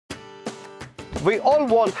We all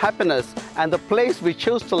want happiness, and the place we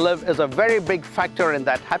choose to live is a very big factor in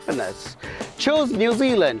that happiness. Choose New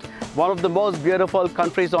Zealand, one of the most beautiful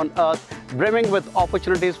countries on earth, brimming with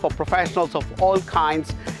opportunities for professionals of all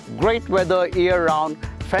kinds, great weather year-round,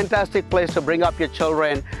 fantastic place to bring up your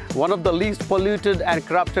children, one of the least polluted and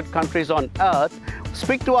corrupted countries on earth.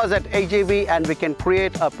 Speak to us at AJV and we can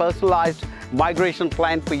create a personalized migration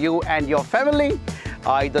plan for you and your family,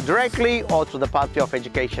 either directly or through the pathway of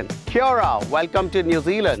education. Kia ora, welcome to New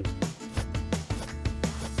Zealand.